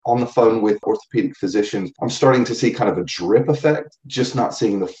on the phone with orthopedic physicians, I'm starting to see kind of a drip effect, just not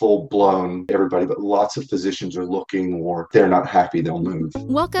seeing the full blown everybody, but lots of physicians are looking, or they're not happy, they'll move.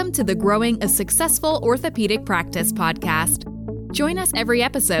 Welcome to the Growing a Successful Orthopedic Practice podcast. Join us every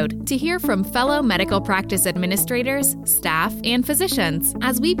episode to hear from fellow medical practice administrators, staff, and physicians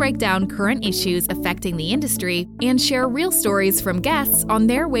as we break down current issues affecting the industry and share real stories from guests on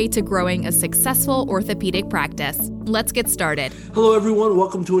their way to growing a successful orthopedic practice. Let's get started. Hello, everyone.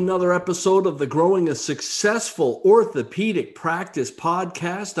 Welcome to another episode of the Growing a Successful Orthopedic Practice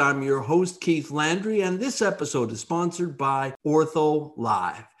podcast. I'm your host, Keith Landry, and this episode is sponsored by Ortho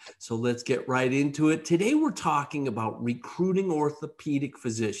Live. So let's get right into it. Today, we're talking about recruiting orthopedic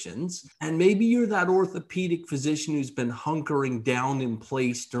physicians. And maybe you're that orthopedic physician who's been hunkering down in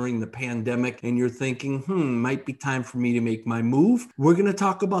place during the pandemic, and you're thinking, might be time for me to make my move. We're going to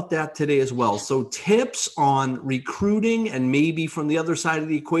talk about that today as well. So tips on recruiting, and maybe from the other side of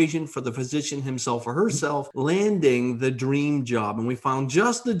the equation for the physician himself or herself, landing the dream job. And we found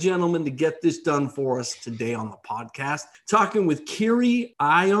just the gentleman to get this done for us today on the podcast, talking with Kiri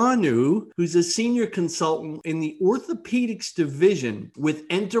Ayanu, who's a senior consultant in the orthopedics division with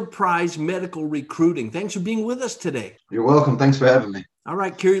Enterprise Medical Recruiting. Thanks for being with us today. You're welcome. Thanks for having me. All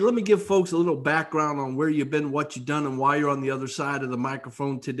right, Kiri, let me give folks a little background on where you've been, what you've done, and why you're on the other side of the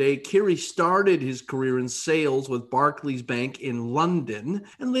microphone today. Kiri started his career in sales with Barclays Bank in London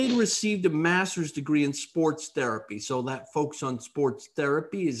and later received a master's degree in sports therapy. So that focus on sports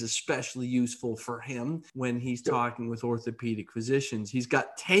therapy is especially useful for him when he's talking with orthopedic physicians. He's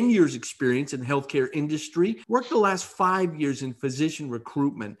got 10 years experience in healthcare industry, worked the last 5 years in physician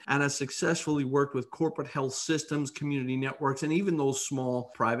recruitment, and has successfully worked with corporate health systems, community networks, and even those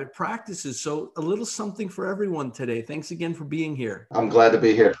small private practices. So a little something for everyone today. Thanks again for being here. I'm glad to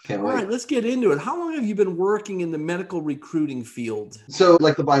be here. Can't wait. All right, let's get into it. How long have you been working in the medical recruiting field? So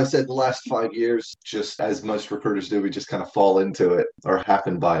like the bio said, the last 5 years, just as most recruiters do, we just kind of fall into it or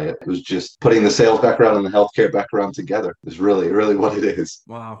happen by it. It was just putting the sales background and the healthcare background together is really what it is.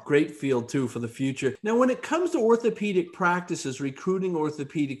 Wow, great field too for the future. Now, when it comes to orthopedic practices, recruiting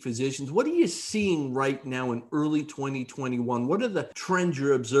orthopedic physicians, what are you seeing right now in early 2021? What are the trends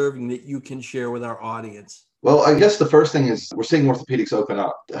you're observing that you can share with our audience? Well, I guess the first thing is we're seeing orthopedics open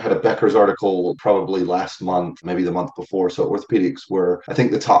up. I had a Becker's article probably last month, maybe the month before. So orthopedics were, I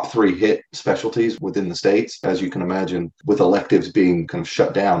think, the top 3 hit specialties within the States, as you can imagine, with electives being kind of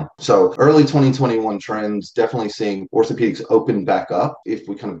shut down. So early 2021 trends, definitely seeing orthopedics open back up. If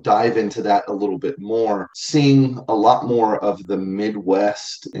we kind of dive into that a little bit more, seeing a lot more of the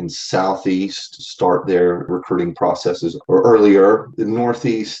Midwest and Southeast start their recruiting processes or earlier. The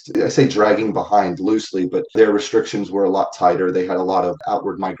Northeast, I say dragging behind loosely, but their restrictions were a lot tighter. They had a lot of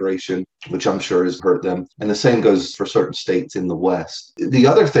outward migration, which I'm sure has hurt them. And the same goes for certain states in the West. The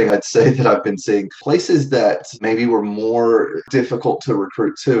other thing I'd say that I've been seeing, places that maybe were more difficult to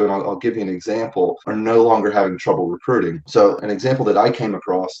recruit to, and I'll give you an example, are no longer having trouble recruiting. So an example that I came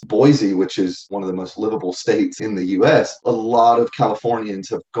across, Boise, which is one of the most livable states in the US, a lot of Californians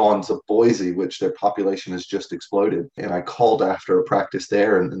have gone to Boise, which their population has just exploded. And I called after a practice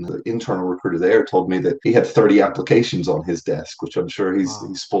there, and the internal recruiter there told me that he had 30 applications on his desk, which I'm sure he's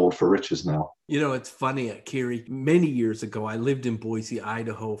spoiled for riches now. You know, it's funny, Kiri, many years ago, I lived in Boise,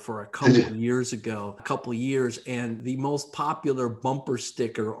 Idaho for a couple of years, and the most popular bumper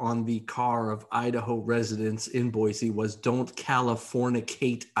sticker on the car of Idaho residents in Boise was "Don't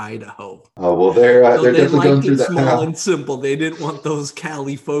Californicate Idaho." Oh, well, they're definitely going through that small now. And simple. They didn't want those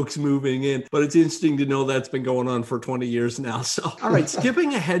Cali folks moving in, but it's interesting to know that's been going on for 20 years now. So, all right,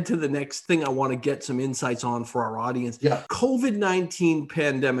 skipping ahead to the next thing I want to get some insights on for our audience. Yeah. COVID-19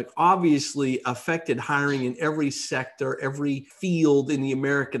 pandemic obviously affected hiring in every sector, every field in the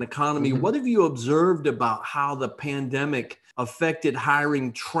American economy. What have you observed about how the pandemic affected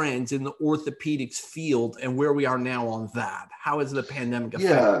hiring trends in the orthopedics field and where we are now on that? How has the pandemic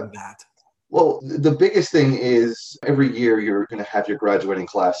affected that? Well, the biggest thing is every year you're going to have your graduating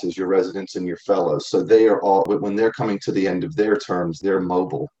classes, your residents and your fellows. So they are all, when they're coming to the end of their terms, they're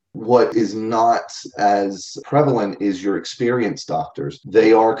mobile. What is not as prevalent is your experienced doctors.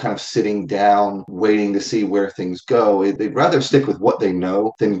 They are kind of sitting down, waiting to see where things go. They'd rather stick with what they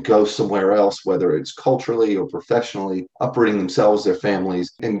know than go somewhere else, whether it's culturally or professionally, uprooting themselves, their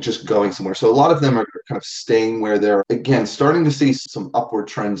families, and just going somewhere. So a lot of them are kind of staying where they're, again, starting to see some upward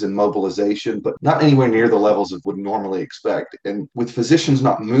trends in mobilization, but not anywhere near the levels of would normally expect. And with physicians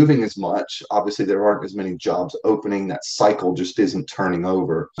not moving as much, obviously there aren't as many jobs opening. That cycle just isn't turning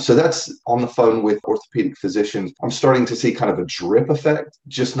over. So that's on the phone with orthopedic physicians. I'm starting to see kind of a drip effect,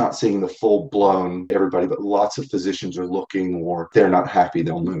 just not seeing the full blown everybody, but lots of physicians are looking, or they're not happy,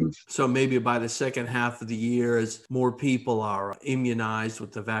 they'll move. So maybe by the second half of the year, as more people are immunized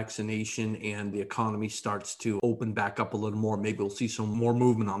with the vaccination and the economy starts to open back up a little more, maybe we'll see some more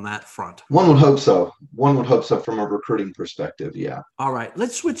movement on that front. One would hope so. One would hope so from a recruiting perspective, yeah. All right,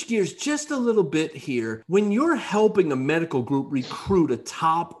 let's switch gears just a little bit here. When you're helping a medical group recruit a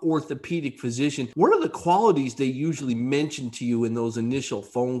top orthopedic physician, what are the qualities they usually mention to you in those initial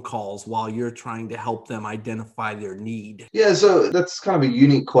phone calls while you're trying to help them identify their need? Yeah, so that's kind of a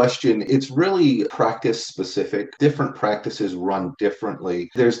unique question. It's really practice specific. Different practices run differently.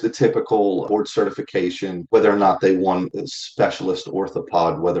 There's the typical board certification, whether or not they won a specialist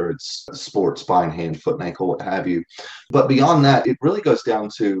orthopod, whether it's sports, spine, hand, foot, and ankle, what have you. But beyond that, it really goes down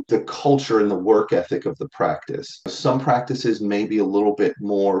to the culture and the work ethic of the practice. Some practices may be a little bit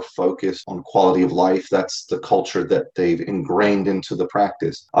more focused on quality of life. That's the culture that they've ingrained into the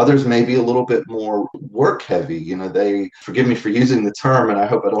practice. Others may be a little bit more work heavy. You know, they, forgive me for using the term, and I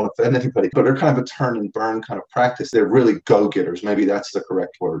hope I don't offend anybody, but they're kind of a turn and burn kind of practice. They're really go-getters. Maybe that's the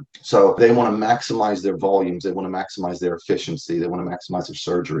correct word. So they want to maximize their volumes. They want to maximize their efficiency. They want to maximize their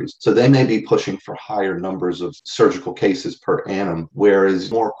surgeries. So they may be pushing for higher numbers of surgical cases per annum,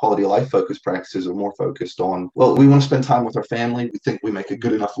 whereas more quality of life focused practices are more focused on, well, we want to spend time with our family. We think we make a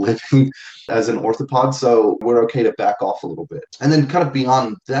good enough living as an orthopod, so we're okay to back off a little bit. And then kind of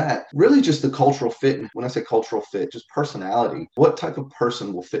beyond that, really just the cultural fit. When I say cultural fit, just personality. What type of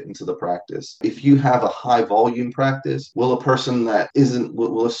person will fit into the practice? If you have a high volume practice, will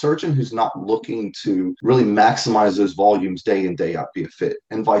a surgeon who's not looking to really maximize those volumes day in, day out be a fit,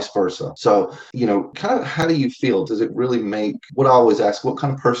 and vice versa? So, kind of how do you feel? Does it really make, what I always ask, what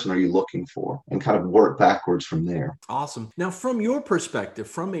kind of person are you looking for? And kind of work backwards from there. Awesome. Now, from your perspective,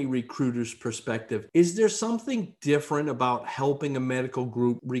 from a recruiter's perspective, is there something different about helping a medical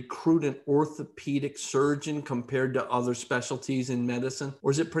group recruit an orthopedic surgeon compared to other specialties in medicine?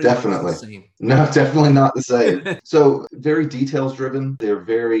 Or is it pretty much the same? No, definitely not the same. So very details driven.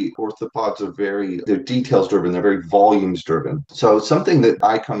 Orthopods are they're details driven. They're very volumes driven. So something that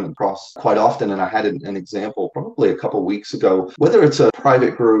I come across quite often, and I had an example probably a couple of weeks ago, whether it's a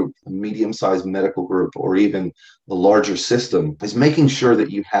private group, a medium-sized medical group, or even the larger system, is making sure that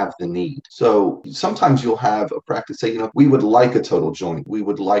you have the need. So sometimes you'll have a practice say, we would like a total joint, we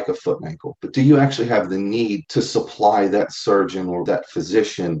would like a foot and ankle, but do you actually have the need to supply that surgeon or that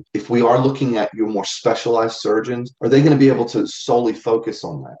physician? If we are looking at your more specialized surgeons, are they going to be able to solely focus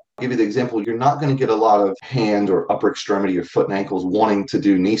on that? I'll give you the example. You're not going to get a lot of hand or upper extremity or foot and ankles wanting to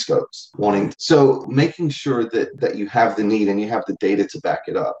do knee scopes. So making sure that you have the need and you have the data to back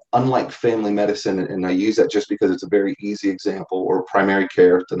it up. Unlike family medicine, and I use that just because it's a very easy example, or primary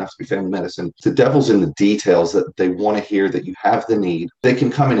care, it doesn't have to be family medicine. The devil's in the details, that they want to hear that you have the need. They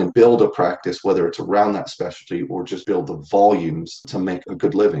can come in and build a practice, whether it's around that specialty or just build the volumes to make a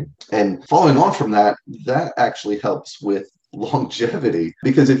good living. And following on from that actually helps with longevity,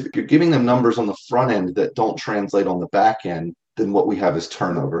 because if you're giving them numbers on the front end that don't translate on the back end, then what we have is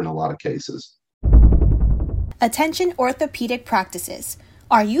turnover in a lot of cases. Attention orthopedic practices.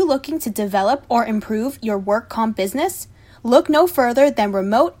 Are you looking to develop or improve your work comp business? Look no further than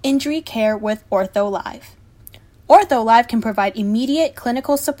remote injury care with OrthoLive. OrthoLive can provide immediate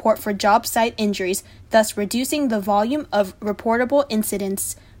clinical support for job site injuries, thus reducing the volume of reportable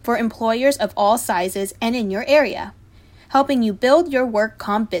incidents for employers of all sizes and in your area, helping you build your work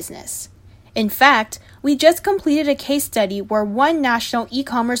comp business. In fact, we just completed a case study where one national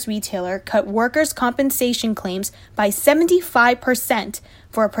e-commerce retailer cut workers' compensation claims by 75%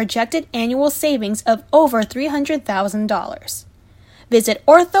 for a projected annual savings of over $300,000. Visit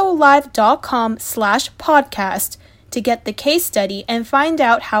ortholive.com/podcast to get the case study and find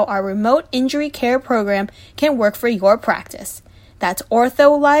out how our remote injury care program can work for your practice. That's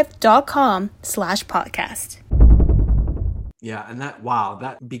ortholive.com/podcast. Yeah, and that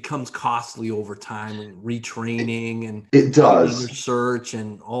becomes costly over time, and retraining and it does research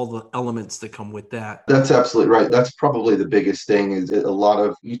and all the elements that come with that. That's absolutely right. That's probably the biggest thing. Is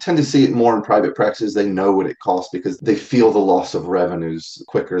you tend to see it more in private practices. They know what it costs because they feel the loss of revenues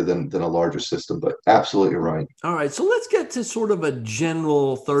quicker than a larger system. But absolutely right. All right, so let's get to sort of a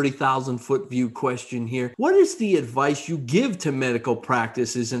general 30,000 foot view question here. What is the advice you give to medical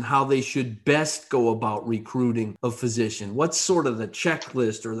practices and how they should best go about recruiting a physician? What's sort of the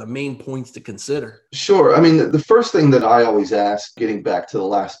checklist or the main points to consider? Sure. I mean, the first thing that I always ask, getting back to the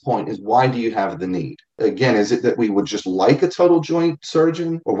last point, is why do you have the need? Again, is it that we would just like a total joint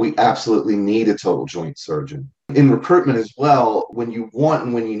surgeon, or we absolutely need a total joint surgeon? In recruitment as well, when you want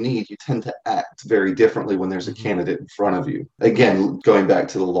and when you need, you tend to act very differently when there's a candidate in front of you. Again, going back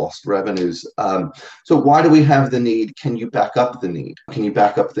to the lost revenues. So why do we have the need? Can you back up the need? Can you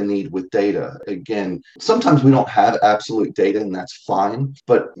back up the need with data? Again, sometimes we don't have absolute data, and that's fine,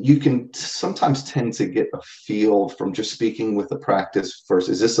 but you can sometimes tend to get a feel from just speaking with the practice first.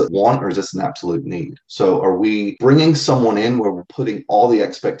 Is this a want or is this an absolute need? So are we bringing someone in where we're putting all the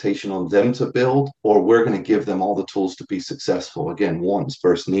expectation on them to build, or we're going to give them all the tools to be successful? Again, wants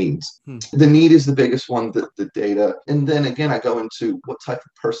versus needs. The need is the biggest one, the data. And then again, I go into what type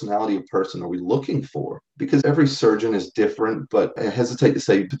of personality of person are we looking for? Because every surgeon is different, but I hesitate to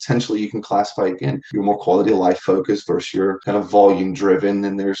say potentially you can classify, again, you're more quality of life focused versus you're kind of volume driven,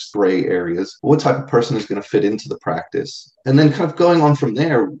 and there's gray areas. What type of person is going to fit into the practice? And then kind of going on from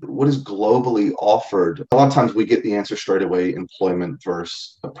there, what is globally offered? A lot of times we get the answer straight away, employment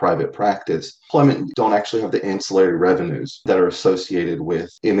versus a private practice. Employment don't actually have the ancillary revenues that are associated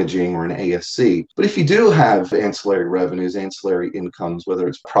with imaging or an ASC. But if you do have ancillary revenues, ancillary incomes, whether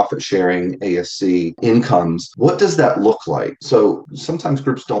it's profit sharing, ASC incomes, what does that look like? So sometimes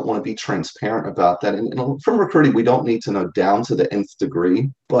groups don't want to be transparent about that. And from recruiting, we don't need to know down to the nth degree.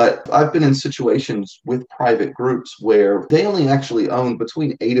 But I've been in situations with private groups where they only actually own,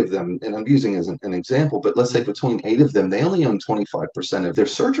 between 8 of them, and I'm using as an example, but let's say between 8 of them, they only own 25% of their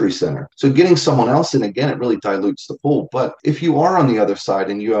surgery center. So getting someone else in, again, it really dilutes the pool. But if you are on the other side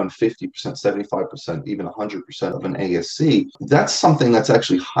and you own 50%, 75%, even 100% of an ASC, that's something that's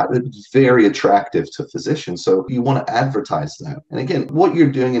actually very attractive to physicians. So you want to advertise that. And again, what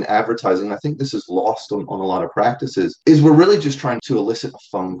you're doing in advertising, I think this is lost on a lot of practices, is we're really just trying to elicit a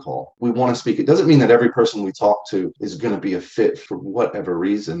phone call. We want to speak. It doesn't mean that every person we talk to is going to be a fit for whatever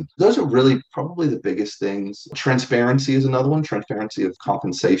reason. Those are really probably the biggest things. Transparency is another one. Transparency of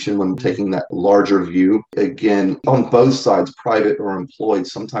compensation when taking that larger view. Again, on both sides, private or employed,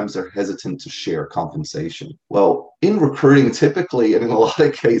 sometimes they're hesitant to share compensation. Well, in recruiting, typically, and in a lot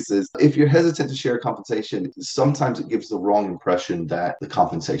of cases, if you're hesitant to share compensation, sometimes it gives the wrong impression that the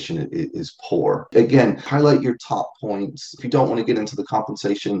compensation is poor. Again, highlight your top points. If you don't want to get into the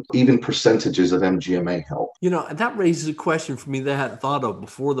compensation, even percentages of MGMA help. You know, that raises a question for me that I hadn't thought of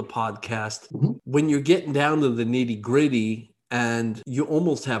before the podcast. When you're getting down to the nitty gritty, and you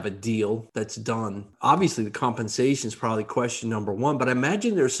almost have a deal that's done. Obviously, the compensation is probably question number one, but I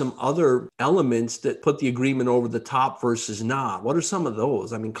imagine there's some other elements that put the agreement over the top versus not. What are some of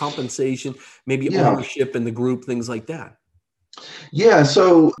those? I mean, compensation, maybe ownership in the group, things like that. Yeah,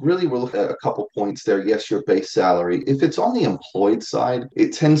 so really we're looking at a couple points there. Yes, your base salary. If it's on the employed side,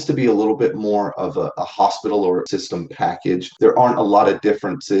 it tends to be a little bit more of a hospital or a system package. There aren't a lot of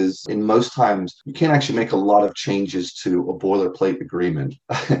differences. And most times you can't actually make a lot of changes to a boilerplate agreement.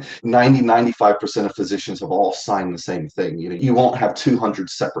 95% of physicians have all signed the same thing. You won't have 200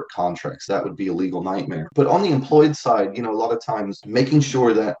 separate contracts. That would be a legal nightmare. But on the employed side, a lot of times making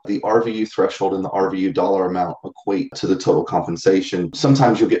sure that the RVU threshold and the RVU dollar amount equate to the total compensation.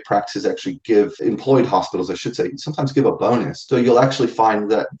 Sometimes you'll get practices actually give employed hospitals, I should say, sometimes give a bonus. So you'll actually find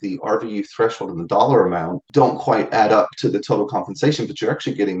that the RVU threshold and the dollar amount don't quite add up to the total compensation, but you're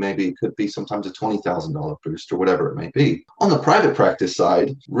actually getting, maybe it could be sometimes a $20,000 boost or whatever it may be. On the private practice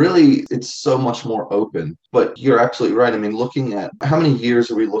side, really, it's so much more open. But you're absolutely right. I mean, looking at how many years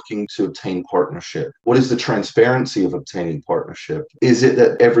are we looking to obtain partnership? What is the transparency of obtaining partnership? Is it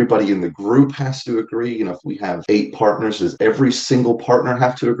that everybody in the group has to agree? If we have 8 partners, does every single partner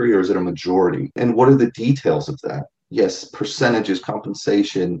have to agree, or is it a majority? And what are the details of that? Yes, percentages,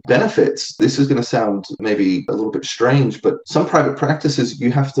 compensation, benefits. This is going to sound maybe a little bit strange, but some private practices,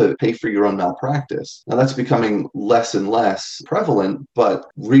 you have to pay for your own malpractice. Now that's becoming less and less prevalent, but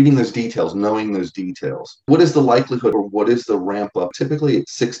reading those details, knowing those details. What is the likelihood, or what is the ramp up? Typically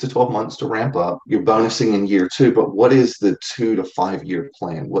it's 6 to 12 months to ramp up. You're bonusing in year 2, but what is the 2 to 5 year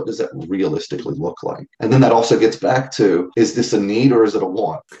plan? What does that realistically look like? And then that also gets back to, is this a need or is it a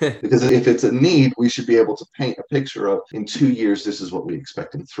want? Because if it's a need, we should be able to paint a picture of, in 2 years, this is what we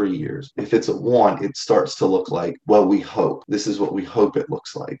expect in 3 years. If it's a want, it starts to look like, well, we hope. This is what we hope it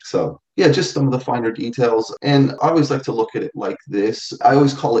looks like. So yeah, just some of the finer details. And I always like to look at it like this. I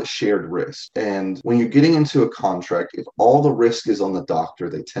always call it shared risk. And when you're getting into a contract, if all the risk is on the doctor,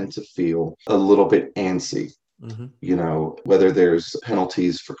 they tend to feel a little bit antsy. whether there's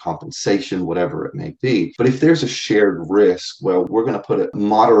penalties for compensation, whatever it may be. But if there's a shared risk, well, we're going to put a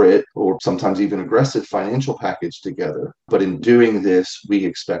moderate or sometimes even aggressive financial package together. But in doing this, we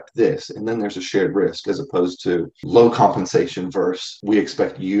expect this. And then there's a shared risk as opposed to low compensation versus we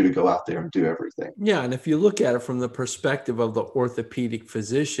expect you to go out there and do everything. Yeah. And if you look at it from the perspective of the orthopedic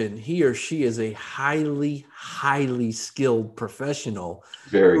physician, he or she is a highly skilled professional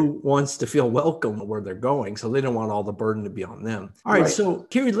who wants to feel welcome where they're going. So they don't want all the burden to be on them. All right. So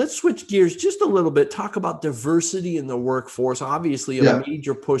Kerry, let's switch gears just a little bit, talk about diversity in the workforce. Obviously a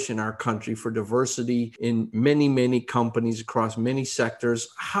major push in our country for diversity in many, many companies across many sectors.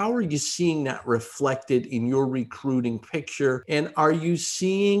 How are you seeing that reflected in your recruiting picture? And are you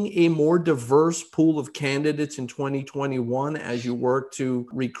seeing a more diverse pool of candidates in 2021 as you work to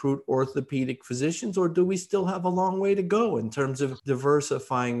recruit orthopedic physicians, or do we still have a long way to go in terms of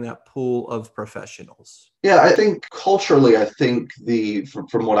diversifying that pool of professionals? Yeah, I think culturally,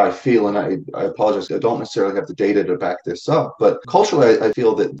 from what I feel, and I apologize, I don't necessarily have the data to back this up, but culturally, I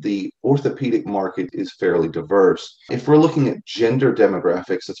feel that the orthopedic market is fairly diverse. If we're looking at gender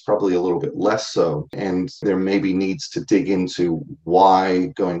demographics, it's probably a little bit less so. And there maybe needs to dig into why,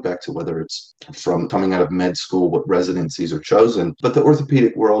 going back to whether it's from coming out of med school, what residencies are chosen. But the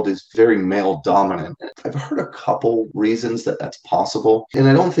orthopedic world is very male dominant. I've heard a couple reasons that that's possible. And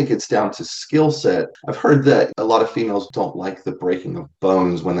I don't think it's down to skill set. I've heard that a lot of females don't like the breaking of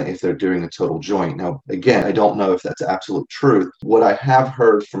bones if they're doing a total joint. Now, again, I don't know if that's absolute truth. What I have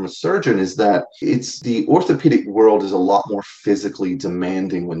heard from a surgeon is that the orthopedic world is a lot more physically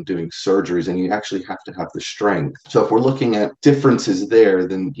demanding when doing surgeries, and you actually have to have the strength. So if we're looking at differences there,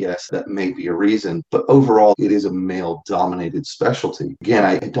 then yes, that may be a reason. But overall, it is a male-dominated specialty. Again,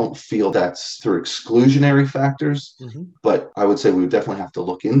 I don't feel that's through exclusionary factors, but I would say we would definitely have to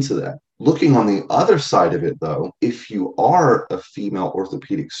look into that. Looking on the other side of it, though, if you are a female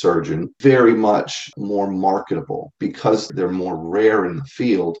orthopedic surgeon, very much more marketable because they're more rare in the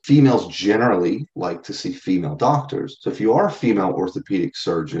field. Females generally like to see female doctors. So if you are a female orthopedic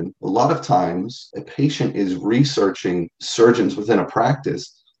surgeon, a lot of times a patient is researching surgeons within a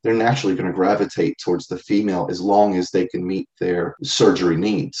practice. They're naturally going to gravitate towards the female as long as they can meet their surgery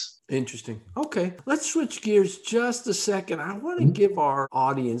needs. Interesting. Okay. Let's switch gears just a second. I want to give our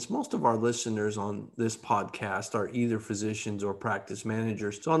audience, most of our listeners on this podcast are either physicians or practice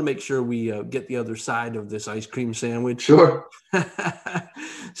managers. So I want to make sure we get the other side of this ice cream sandwich. Sure.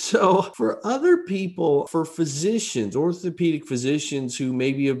 So for other people, for physicians, orthopedic physicians who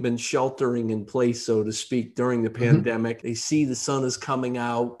maybe have been sheltering in place, so to speak, during the pandemic, they see the sun is coming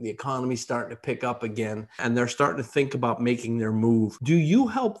out, the economy's starting to pick up again, and they're starting to think about making their move. Do you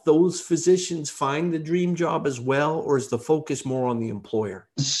help those physicians find the dream job as well, or is the focus more on the employer?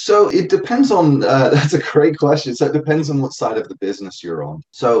 So it depends on, that's a great question. So it depends on what side of the business you're on.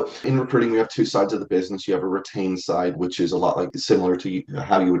 So in recruiting, we have two sides of the business. You have a retained side, which is a lot similar to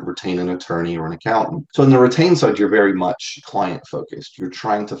how you would retain an attorney or an accountant. So in the retained side, you're very much client focused. You're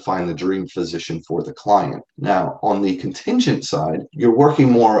trying to find the dream physician for the client. Now, on the contingent side, you're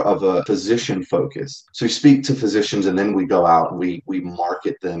working more of a physician focus. So you speak to physicians and then we go out and we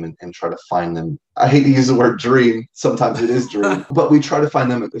market them and try to find them. I hate to use the word dream. Sometimes it is dream, but we try to find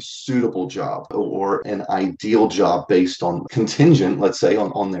them a suitable job or an ideal job based on contingent, let's say,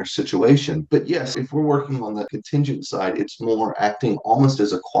 on their situation. But yes, if we're working on the contingent side, it's more acting almost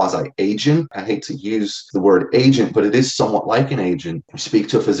as a quasi-agent. I hate to use the word agent, but it is somewhat like an agent. We speak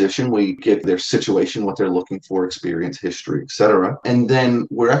to a physician, we get their situation, what they're looking for, experience, history, etc. And then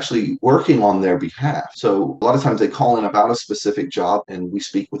we're actually working on their behalf. So a lot of times they call in about a specific job and we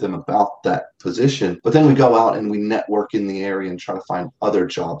speak with them about that position, but then we go out and we network in the area and try to find other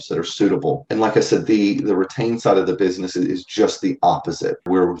jobs that are suitable. And like I said, the retained side of the business is just the opposite.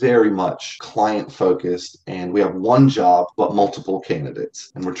 We're very much client focused and we have one job, but multiple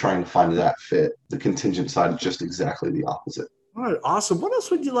candidates, and we're trying to find that fit. The contingent side is just exactly the opposite. All right, awesome. What else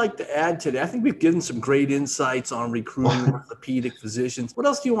would you like to add today? I think we've given some great insights on recruiting orthopedic physicians. What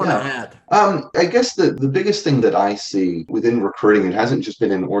else do you want to add? I guess the biggest thing that I see within recruiting, it hasn't just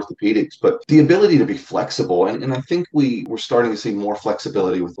been in orthopedics, but the ability to be flexible. And I think we're starting to see more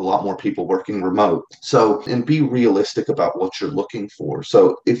flexibility with a lot more people working remote. So, and be realistic about what you're looking for.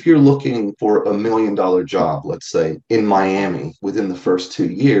 So if you're looking for $1 million job, let's say in Miami within the first 2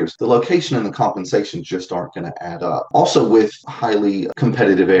 years, the location and the compensation just aren't going to add up. Also with highly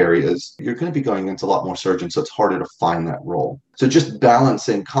competitive areas, you're going to be going into a lot more surgeons, so it's harder to find that role. So just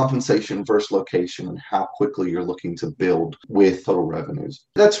balancing compensation versus location and how quickly you're looking to build with total revenues.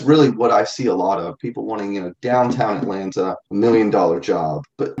 That's really what I see a lot of people wanting, downtown Atlanta, $1 million job.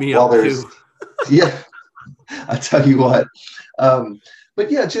 But while there's, I tell you what. But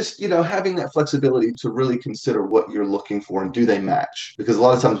yeah, just, having that flexibility to really consider what you're looking for and do they match? Because a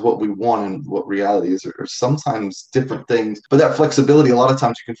lot of times what we want and what reality is are sometimes different things. But that flexibility, a lot of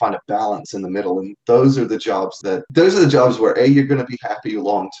times you can find a balance in the middle. And those are the jobs where you're going to be happy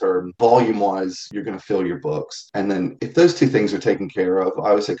long term. Volume wise, you're going to fill your books. And then if those two things are taken care of,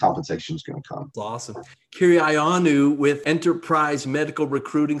 I would say compensation is going to come. That's awesome. Kiri Ayanu with Enterprise Medical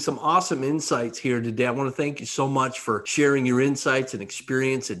Recruiting. Some awesome insights here today. I want to thank you so much for sharing your insights and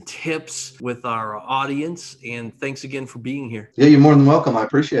experience and tips with our audience. And thanks again for being here. Yeah, you're more than welcome. I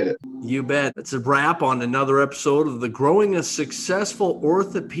appreciate it. You bet. That's a wrap on another episode of the Growing a Successful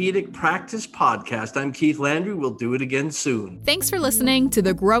Orthopedic Practice podcast. I'm Keith Landry. We'll do it again soon. Thanks for listening to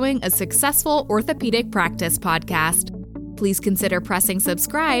the Growing a Successful Orthopedic Practice podcast. Please consider pressing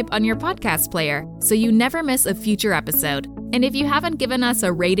subscribe on your podcast player so you never miss a future episode. And if you haven't given us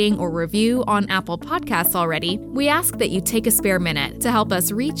a rating or review on Apple Podcasts already, we ask that you take a spare minute to help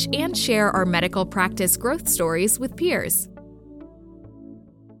us reach and share our medical practice growth stories with peers.